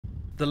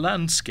The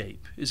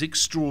landscape is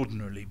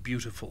extraordinarily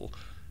beautiful,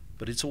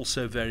 but it's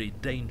also very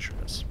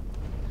dangerous.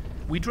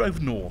 We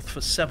drove north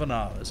for 7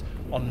 hours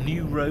on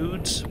new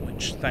roads,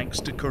 which, thanks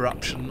to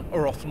corruption,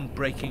 are often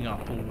breaking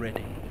up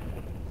already.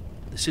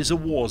 This is a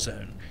war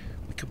zone.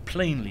 We could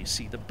plainly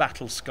see the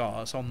battle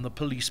scars on the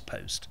police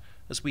post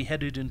as we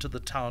headed into the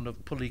town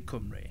of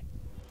Pulikumri.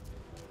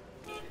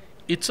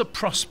 It's a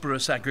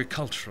prosperous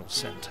agricultural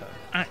centre,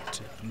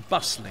 active and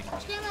bustling.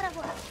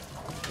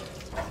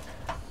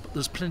 But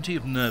there's plenty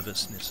of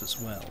nervousness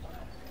as well.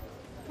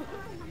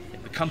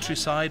 In the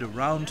countryside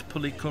around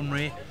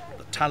Pulikumri,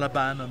 the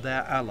Taliban and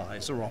their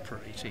allies are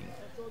operating,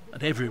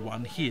 and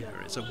everyone here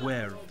is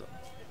aware of them.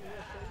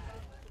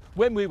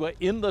 When we were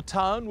in the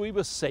town, we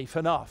were safe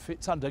enough.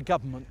 It's under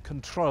government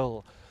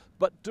control.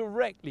 But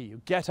directly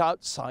you get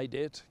outside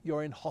it,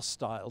 you're in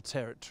hostile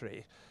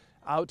territory.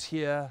 Out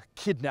here,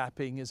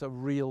 kidnapping is a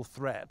real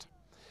threat.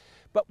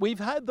 But we've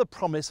had the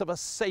promise of a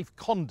safe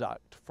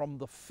conduct from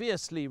the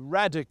fiercely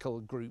radical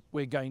group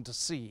we're going to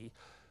see,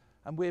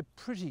 and we're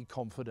pretty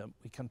confident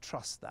we can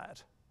trust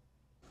that.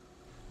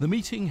 The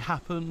meeting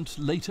happened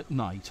late at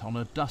night on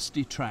a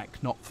dusty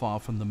track not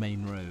far from the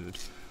main road.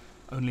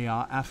 Only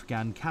our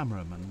Afghan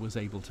cameraman was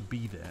able to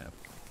be there.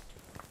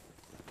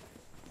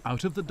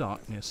 Out of the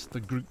darkness,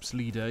 the group's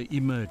leader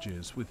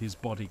emerges with his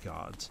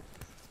bodyguards.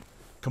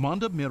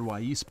 Commander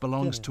Mirwais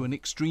belongs to an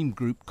extreme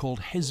group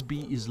called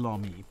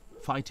Hezb-e-Islami,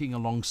 fighting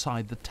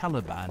alongside the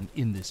Taliban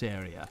in this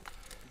area.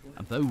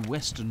 And though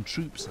Western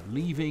troops are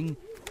leaving,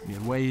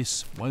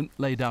 Mirwais won't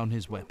lay down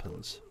his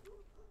weapons.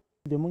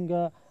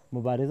 We'll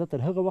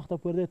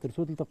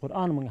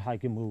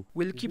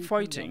keep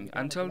fighting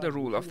until the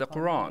rule of the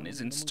Quran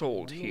is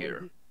installed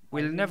here.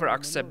 We'll never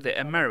accept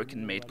the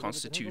American-made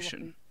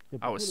constitution.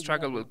 Our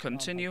struggle will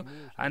continue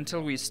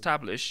until we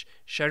establish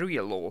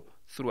Sharia law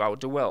throughout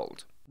the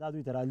world.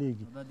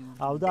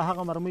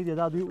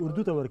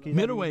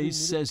 Mirwais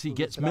says he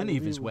gets many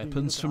of his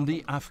weapons from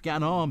the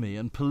Afghan army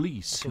and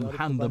police, who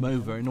hand them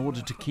over in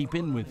order to keep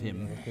in with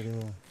him.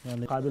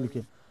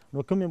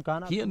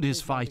 He and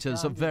his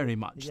fighters are very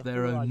much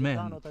their own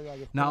men.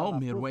 Now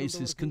Mirwais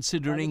is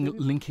considering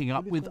linking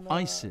up with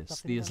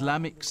ISIS, the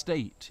Islamic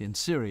State in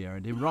Syria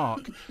and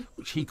Iraq,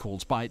 which he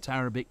calls by its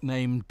Arabic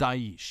name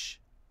Daesh.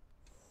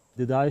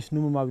 I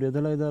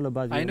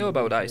know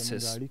about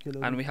ISIS,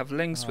 and we have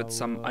links with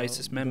some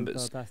ISIS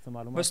members.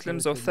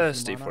 Muslims are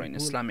thirsty for an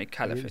Islamic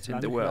Caliphate in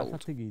the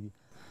world.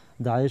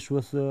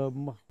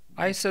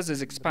 ISIS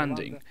is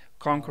expanding,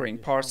 conquering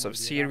parts of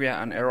Syria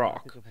and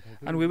Iraq,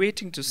 and we're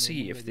waiting to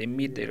see if they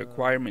meet the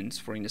requirements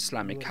for an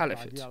Islamic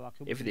Caliphate.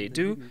 If they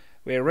do,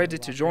 we're ready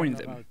to join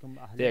them.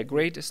 They are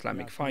great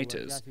Islamic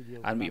fighters,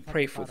 and we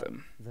pray for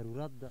them.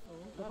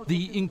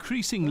 The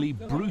increasingly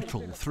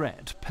brutal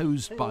threat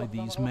posed by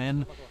these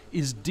men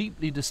is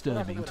deeply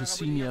disturbing to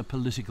senior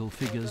political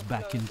figures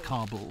back in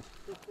Kabul.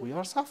 We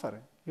are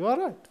suffering, you are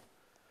right.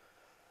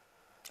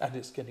 And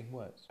it's getting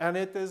worse. And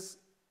it is,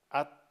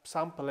 at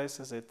some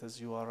places it is,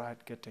 you are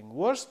right, getting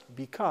worse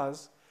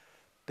because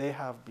they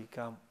have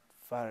become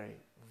very,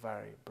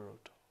 very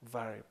brutal,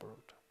 very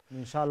brutal.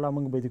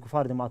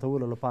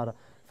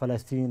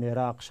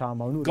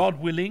 God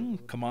willing,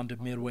 Commander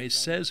Mirwais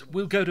says,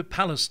 we'll go to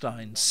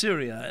Palestine,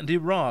 Syria and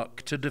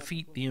Iraq to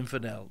defeat the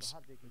infidels.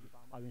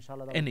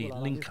 Any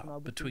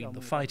link-up between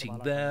the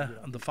fighting there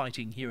and the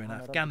fighting here in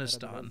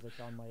Afghanistan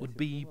would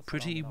be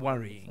pretty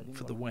worrying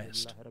for the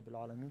West.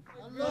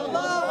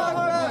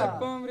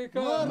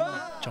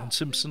 John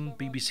Simpson,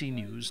 BBC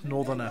News,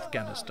 Northern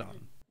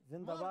Afghanistan.